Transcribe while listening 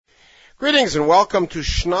Greetings and welcome to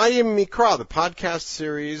Shnayim Mikra, the podcast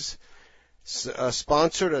series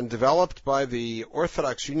sponsored and developed by the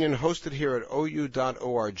Orthodox Union, hosted here at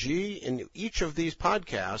ou.org. In each of these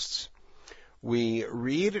podcasts, we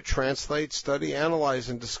read, translate, study, analyze,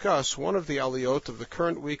 and discuss one of the aliyot of the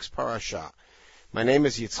current week's parasha. My name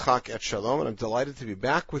is Yitzchak Et Shalom, and I'm delighted to be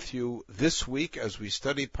back with you this week as we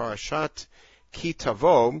study Parashat Ki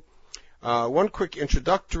Tavo. One quick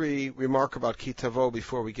introductory remark about Ki Tavo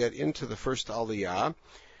before we get into the first aliyah,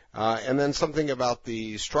 and then something about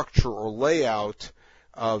the structure or layout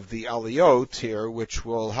of the aliyot here, which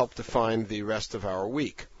will help define the rest of our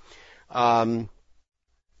week. As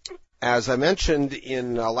I mentioned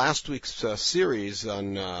in last week's series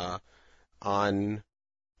on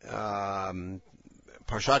Parashat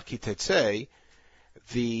Ki Tetzei,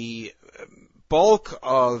 the bulk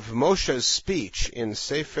of Moshe's speech in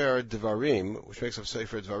Sefer Devarim, which makes up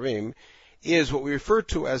Sefer Devarim, is what we refer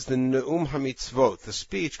to as the Ne'um HaMitzvot, the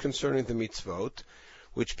speech concerning the mitzvot,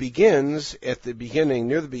 which begins at the beginning,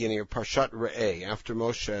 near the beginning of Parashat Re'eh, after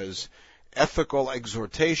Moshe's ethical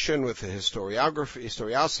exhortation with the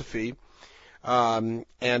historiosophy, and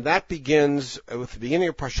that begins with the beginning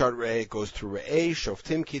of Parashat Re'eh. It goes through Re'eh,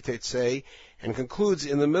 Shoftim Ki Tetzei, and concludes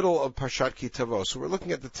in the middle of Parashat Ki Tavo. So we're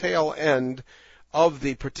looking at the tail end of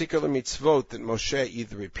the particular mitzvot that Moshe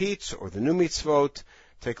either repeats or the new mitzvot.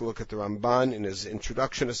 Take a look at the Ramban in his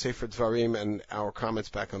introduction to Sefer Dvarim and our comments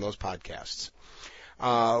back on those podcasts.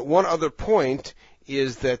 One other point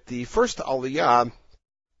is that the first aliyah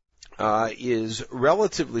is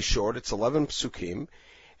relatively short. It's 11 psukim.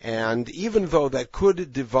 And even though that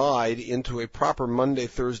could divide into a proper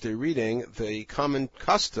Monday-Thursday reading, the common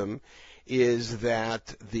custom is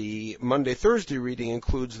that the Monday-Thursday reading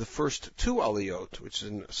includes the first two aliyot, which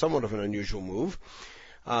is somewhat of an unusual move.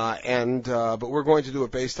 But we're going to do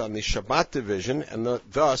it based on the Shabbat division, and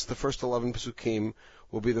thus the first 11 psukim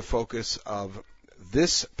will be the focus of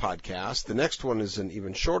this podcast. The next one is an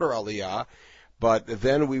even shorter aliyah, but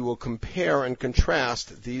then we will compare and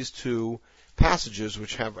contrast these two passages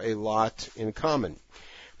which have a lot in common.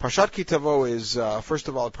 Parashat Ki Tavo is, first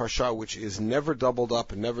of all, a parasha which is never doubled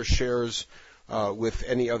up and never shares with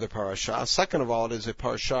any other parasha. Second of all, it is a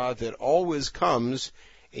parasha that always comes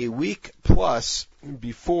a week plus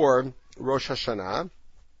before Rosh Hashanah,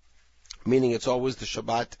 meaning it's always the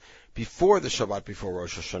Shabbat before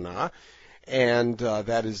Rosh Hashanah, and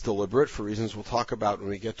that is deliberate for reasons we'll talk about when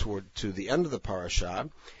we get to the end of the parasha.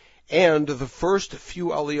 And the first few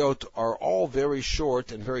aliyot are all very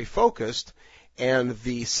short and very focused, and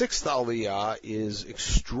the sixth aliyah is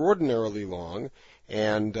extraordinarily long,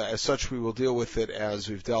 and as such we will deal with it as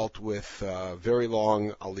we've dealt with very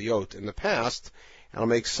long aliyot in the past, and I'll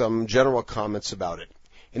make some general comments about it.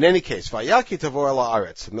 In any case, Vaya Ki Tavo el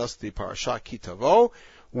haaretz, and thus the parasha Ki Tavo,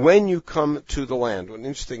 when you come to the land. One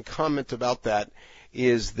interesting comment about that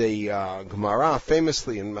is the Gemara,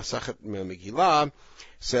 famously in Masachet Megillah,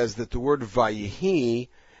 says that the word Vayihi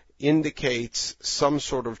indicates some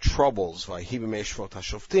sort of troubles. Vayihi b'mei shvot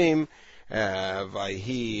hashoftim,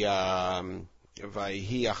 Vayihi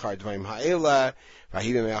achar dvarim ha'ela,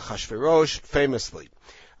 Vayihi b'mei Achashverosh, famously.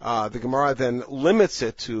 The Gemara then limits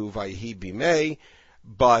it to Vayihi b'mei,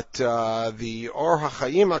 but the Or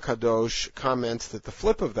HaChaim HaKadosh comments that the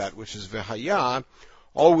flip of that, which is V'haya,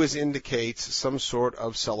 always indicates some sort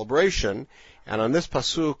of celebration. And on this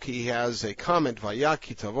pasuk, he has a comment, Vaya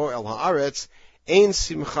Ki Tavo el haaretz, ein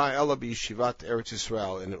simcha ela b'yeshivat Eretz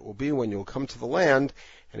Yisrael, and it will be when you will come to the land.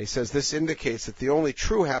 And he says this indicates that the only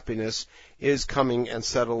true happiness is coming and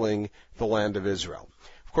settling the land of Israel.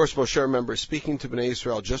 Of course, Moshe, remember, speaking to Bnei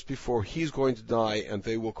Israel just before he's going to die and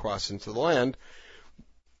they will cross into the land.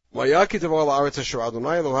 Vaya Ki Tavo el haaretz asher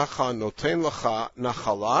Adonai Elohecha noten lecha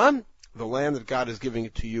nachala, the land that God is giving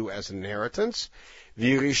to you as an inheritance.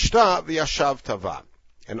 V'yirishta v'yashav tava.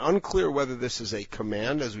 And unclear whether this is a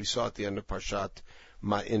command, as we saw at the end of Parashat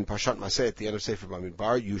Maseh, at the end of Sefer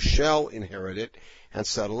Bamidbar, you shall inherit it and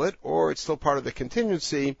settle it, or it's still part of the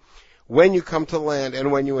contingency, when you come to the land,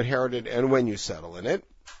 and when you inherit it, and when you settle in it.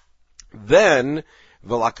 Then,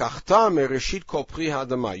 v'lakachta mereshit kol pri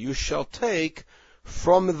ha'adama, you shall take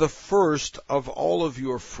from the first of all of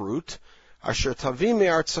your fruit, asher tavi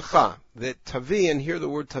me'artzecha, that tavi, and here the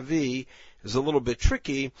word tavi is a little bit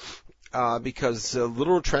tricky, because the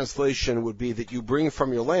literal translation would be that you bring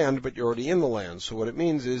from your land, but you're already in the land. So what it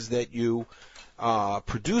means is that you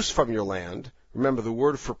produce from your land. Remember, the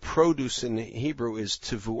word for produce in Hebrew is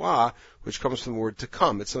tivuah, which comes from the word to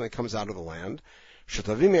come. It's something that comes out of the land. So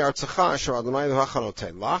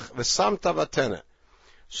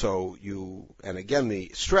and again,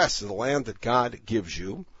 the stress is the land that God gives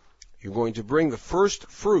you. You're going to bring the first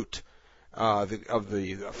fruit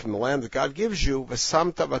from the land that God gives you,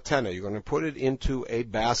 v'samta vatena, you're going to put it into a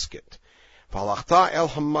basket. V'halachta el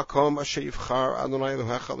hamakom asher yivchar Adonai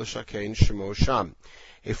Elohecha l'shakein shemo sham.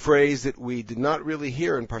 A phrase that we did not really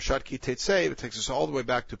hear in Parshat Ki Tetzei. It takes us all the way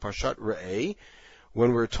back to Parshat Re'eh,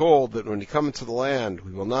 when we're told that when we come into the land,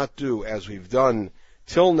 we will not do as we've done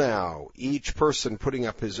till now, each person putting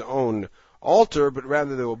up his own altar, but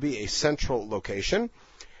rather there will be a central location.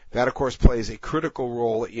 That, of course, plays a critical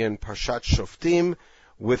role in Parshat Shoftim,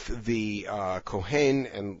 with the Kohen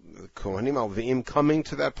and the Kohanim Alvi'im coming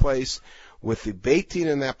to that place, with the Beit Din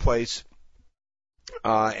in that place,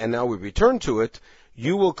 and now we return to it.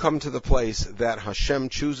 You will come to the place that Hashem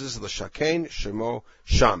chooses, l'shakein shemo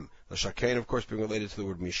sham. L'shakein, of course, being related to the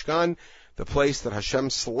word Mishkan, the place that Hashem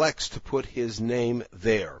selects to put His name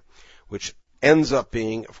there, which ends up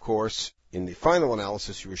being, of course, in the final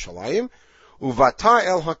analysis, Yerushalayim. Uvata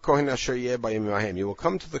el hakohen asher yeh bayim yahem. You will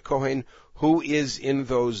come to the Kohen who is in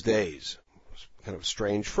those days. Kind of a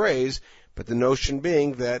strange phrase, but the notion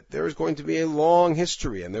being that there is going to be a long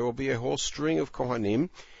history, and there will be a whole string of Kohanim.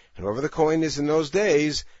 And whoever the Kohen is in those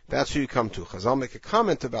days, that's who you come to. Chazal make a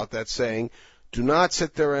comment about that, saying, do not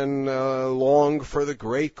sit there and long for the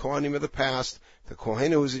great Kohanim of the past. The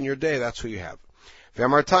Kohen who is in your day, that's who you have.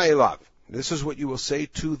 V'amarta elav. This is what you will say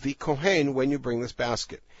to the Kohen when you bring this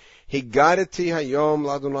basket. Higadeti hayom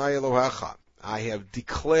ladonai Elohecha. I have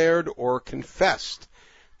declared or confessed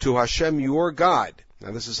to Hashem your God.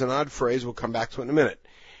 Now this is an odd phrase, we'll come back to it in a minute.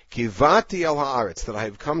 Kivati el haaretz, that I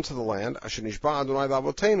have come to the land, asher nishba Adonai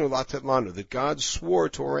l'avotenu latet lanu, that God swore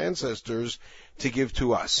to our ancestors to give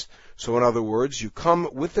to us. So in other words, you come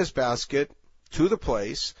with this basket to the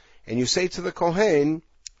place, and you say to the Kohen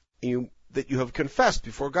that you have confessed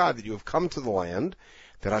before God that you have come to the land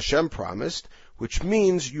that Hashem promised, which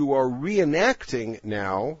means you are reenacting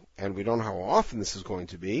now, and we don't know how often this is going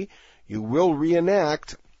to be, you will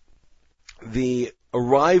reenact the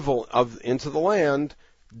arrival into the land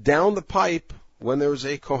down the pipe when there's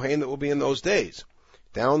a Kohen that will be in those days,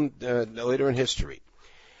 down later in history.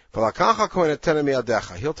 He'll take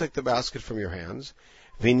the basket from your hands.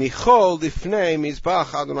 He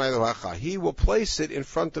will place it in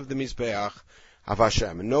front of the Mizbeach of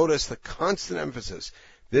Hashem. And notice the constant emphasis.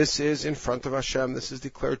 This is in front of Hashem. This is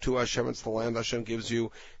declared to Hashem. It's the land Hashem gives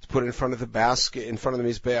you. It's put in front of the basket, in front of the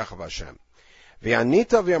Mizbeach of Hashem. And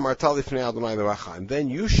then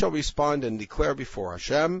you shall respond and declare before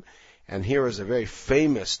Hashem. And here is a very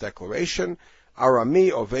famous declaration.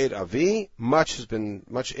 Arami Oved Avi. Much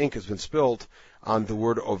ink has been spilled on the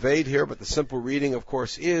word Oved here, but the simple reading, of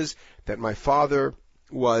course, is that my father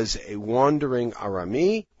was a wandering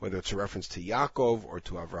Arami, whether it's a reference to Yaakov or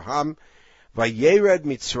to Avraham. Vayered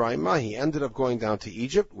Mitzrayma. He ended up going down to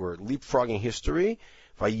Egypt. We're leapfrogging history.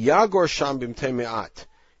 Vayagor Sham Bimtei Me'at.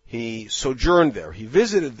 He sojourned there. He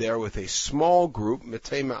visited there with a small group,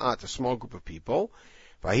 Mitei Ma'at, a small group of people.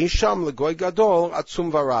 Vahisham legoy gadol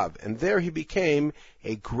atzum varav. And there he became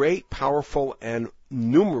a great, powerful, and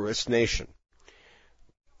numerous nation.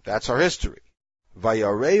 That's our history.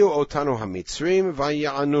 Vayareu otanu hamitzrim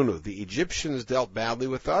vaya'anunu. The Egyptians dealt badly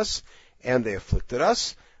with us, and they afflicted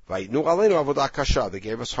us. Vayitnu aleinu avodah kasha. They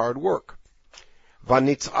gave us hard work.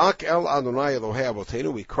 Vanitzak el Adonai Elohei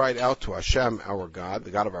Avotenu. We cried out to Hashem, our God,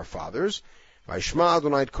 the God of our fathers. Vayishma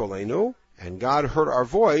Adonai kolenu. And God heard our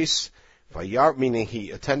voice. Vayar, meaning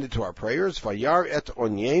He attended to our prayers. Vayar et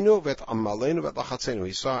onyenu vet amalenu vet lachatzenu.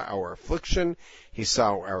 He saw our affliction, He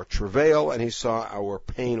saw our travail, and He saw our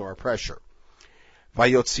pain or pressure.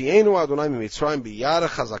 Vayotzienu Adonai mitzrayim biyad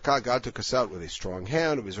chazaka. God took us out with a strong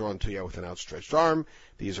hand. Vizron tuyah, with an outstretched arm.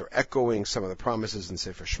 These are echoing some of the promises in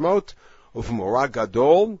Sefer Shmot. Uv'morah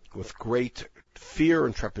gadol, with great fear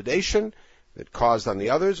and trepidation that caused on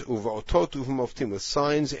the others. Uv'otot uv'moftim, with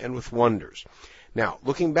signs and with wonders. Now,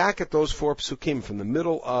 looking back at those 4 psukim from the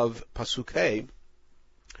middle of Pasuk Hey,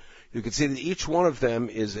 you can see that each one of them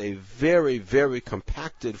is a very, very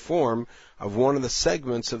compacted form of one of the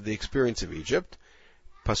segments of the experience of Egypt.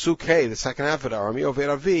 Pasuk Hey, the second half of it, Arami Oved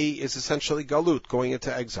Avi, is essentially Galut, going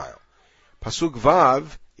into exile. Pasuk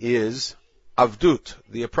Vav is Avdut,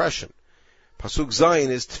 the oppression. Pasuk Zayin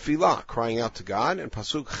is Tefillah, crying out to God, and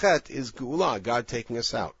Pasuk Chet is Geulah, God taking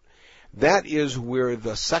us out. That is where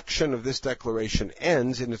the section of this declaration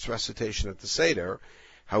ends in its recitation at the Seder.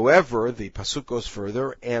 However, the Pasuk goes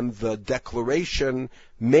further, and the declaration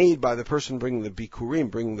made by the person bringing the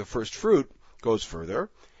Bikurim, bringing the first fruit, goes further.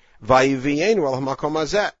 Vayivienu al hamakom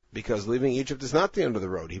hazeh, because leaving Egypt is not the end of the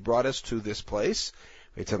road. He brought us to this place.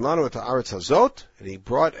 V'yitan lanu et haaretz hazot,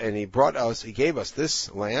 and he gave us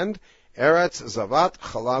this land, Eretz Zavat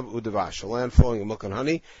Chalav Udavash, a land flowing with milk and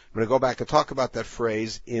honey. I'm going to go back and talk about that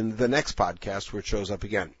phrase in the next podcast where it shows up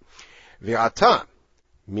again. V'ata,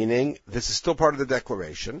 meaning this is still part of the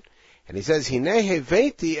declaration, and he says, Hinei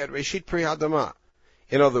heveti at Reshit Pri Hadama.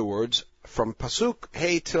 In other words, from Pasuk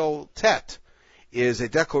Hey till Tet is a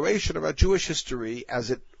declaration about Jewish history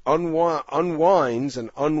as it unwinds and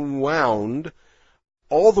unwound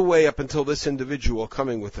all the way up until this individual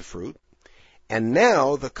coming with the fruit. And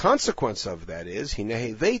now the consequence of that is,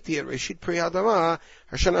 Hinei heveti at Reshit Pri Hadama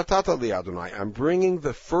asher natata li Adonai. I'm bringing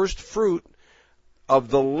the first fruit of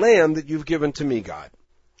the land that you've given to me, God.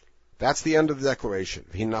 That's the end of the declaration.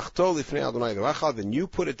 V'hinachto lifnei Adonai Elohecha, then you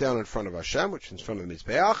put it down in front of Hashem, which is in front of the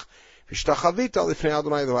Mizbeach. V'shtachavita lifnei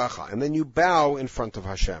Adonai Elohecha, and then you bow in front of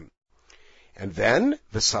Hashem. And then,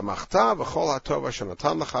 v'samachta v'chol hatov asher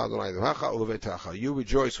natan lecha Adonai Elohecha uleveitecha. You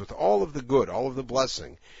rejoice with all of the good, all of the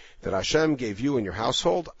blessing that Hashem gave you in your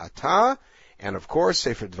household. Ata, and of course,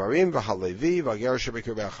 Sefer Dvarim v'halevi v'ager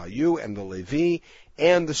shebekirbecha. You and the Levi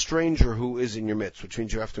and the stranger who is in your midst, which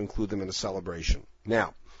means you have to include them in the celebration.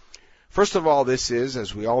 Now, first of all, this is,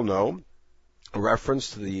 as we all know, a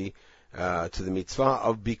reference to the mitzvah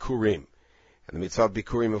of Bikurim. And the mitzvah of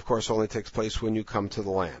Bikurim, of course, only takes place when you come to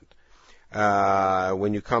the land.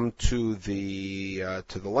 When you come to the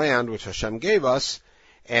land which Hashem gave us,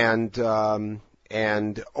 and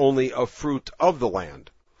only a fruit of the land.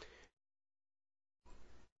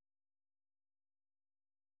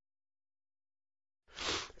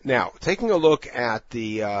 Now, taking a look at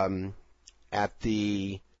the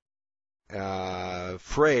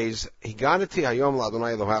phrase, Higanati Hayom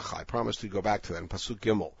LaAdonai Elohecha, I promised we'd go back to that in Pasuk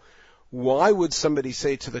Gimel. Why would somebody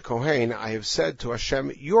say to the Kohen, I have said to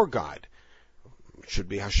Hashem, your God? It should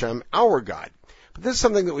be Hashem, our God. But this is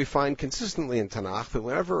something that we find consistently in Tanakh, that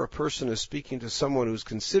whenever a person is speaking to someone who's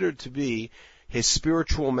considered to be his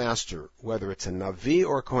spiritual master, whether it's a Navi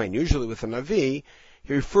or a Kohen, usually with a Navi,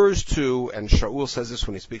 he refers to, and Shaul says this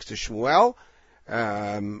when he speaks to Shmuel,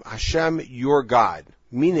 Hashem, your God,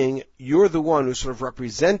 meaning you're the one who's sort of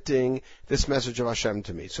representing this message of Hashem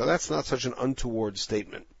to me. So that's not such an untoward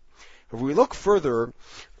statement. If we look further,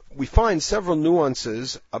 we find several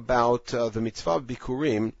nuances about the mitzvah of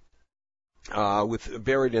Bikurim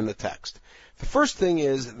buried in the text. The first thing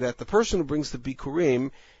is that the person who brings the Bikurim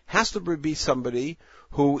has to be somebody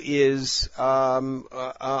who is a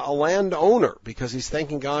landowner, because he's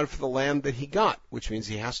thanking God for the land that he got, which means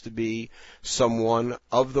he has to be someone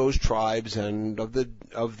of those tribes and of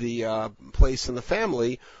the place in the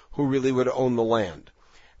family who really would own the land.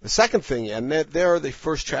 The second thing, and there the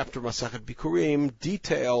first chapter of Masachet Bikurim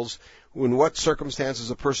details in what circumstances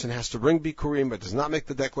a person has to bring Bikurim but does not make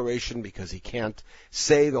the declaration because he can't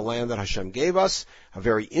say the land that Hashem gave us. A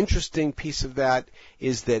very interesting piece of that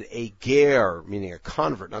is that a ger, meaning a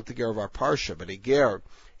convert, not the ger of our parsha, but a ger,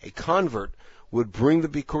 a convert, would bring the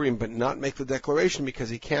Bikurim but not make the declaration because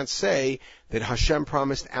he can't say that Hashem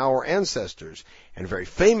promised our ancestors. And very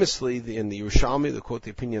famously, in the Yerushalmi, they quote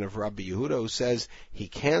the opinion of Rabbi Yehuda, who says he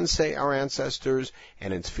can say our ancestors,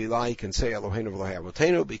 and in Tefillah he can say Eloheinu v'Elohei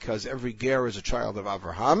Avotenu, because every ger is a child of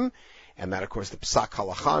Avraham, and that, of course, the Psak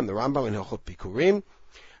Halacha and the Rambam in Hilchot Bikurim.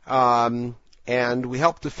 And we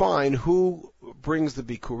help define who brings the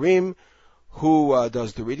Bikurim, who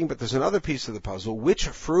does the reading, but there's another piece of the puzzle: which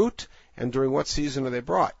fruit and during what season are they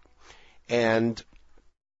brought? And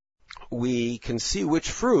we can see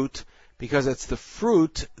which fruit because it's the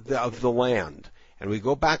fruit of the land. And we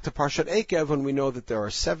go back to Parshat Ekev when we know that there are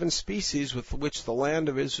 7 species with which the land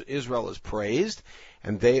of Israel is praised,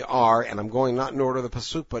 and they are, and I'm going not in order of the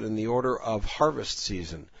pasuk, but in the order of harvest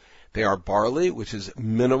season. They are barley, which is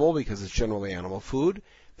minimal because it's generally animal food.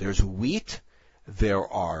 There's wheat. There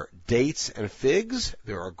are dates and figs,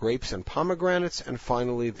 there are grapes and pomegranates, and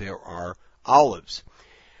finally there are olives.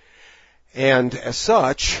 And as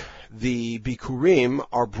such, the Bikurim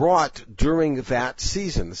are brought during that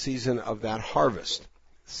season, the season of that harvest.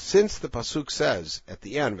 Since the pasuk says at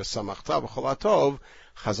the end, V'samachta v'chol hatov,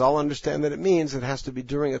 Chazal understand that it means it has to be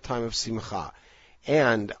during a time of simcha.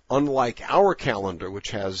 And unlike our calendar, which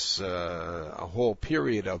has a whole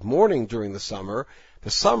period of mourning during the summer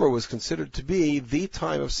was considered to be the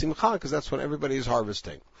time of Simcha, because that's when everybody is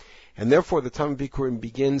harvesting. And therefore the time of Bikurim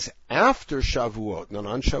begins after Shavuot, not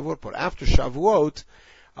on Shavuot, but after Shavuot,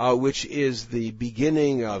 which is the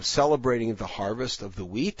beginning of celebrating the harvest of the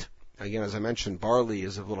wheat. Again, as I mentioned, barley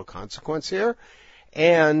is of little consequence here.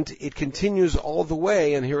 And it continues all the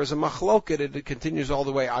way, and here is a machloket, it continues all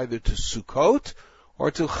the way either to Sukkot or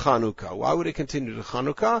to Chanukah. Why would it continue to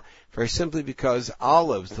Chanukah? Very simply because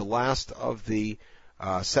olives, the last of the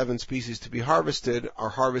 7 species to be harvested, are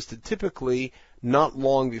harvested typically not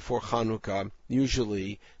long before Chanukah,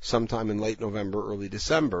 usually sometime in late November, early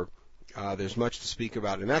December. There's much to speak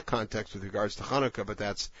about in that context with regards to Chanukah, but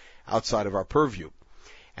that's outside of our purview.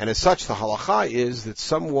 And as such, the halacha is that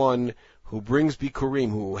someone who brings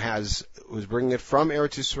bikurim, who's bringing it from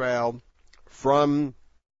Eretz Yisrael, from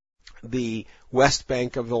the west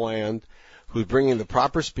bank of the land, who's bringing the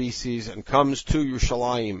proper species and comes to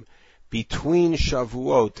Yerushalayim between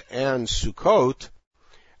Shavuot and Sukkot,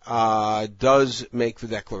 does make the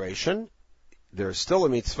declaration. There's still a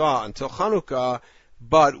mitzvah until Chanukah,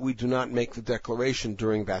 but we do not make the declaration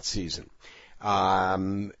during that season.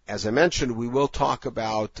 As I mentioned, we will talk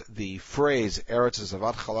about the phrase Eretz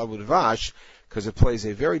Zavat Chalav Udvash, because it plays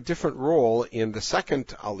a very different role in the second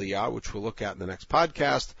Aliyah, which we'll look at in the next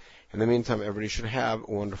podcast. In the meantime, everybody should have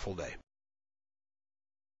a wonderful day.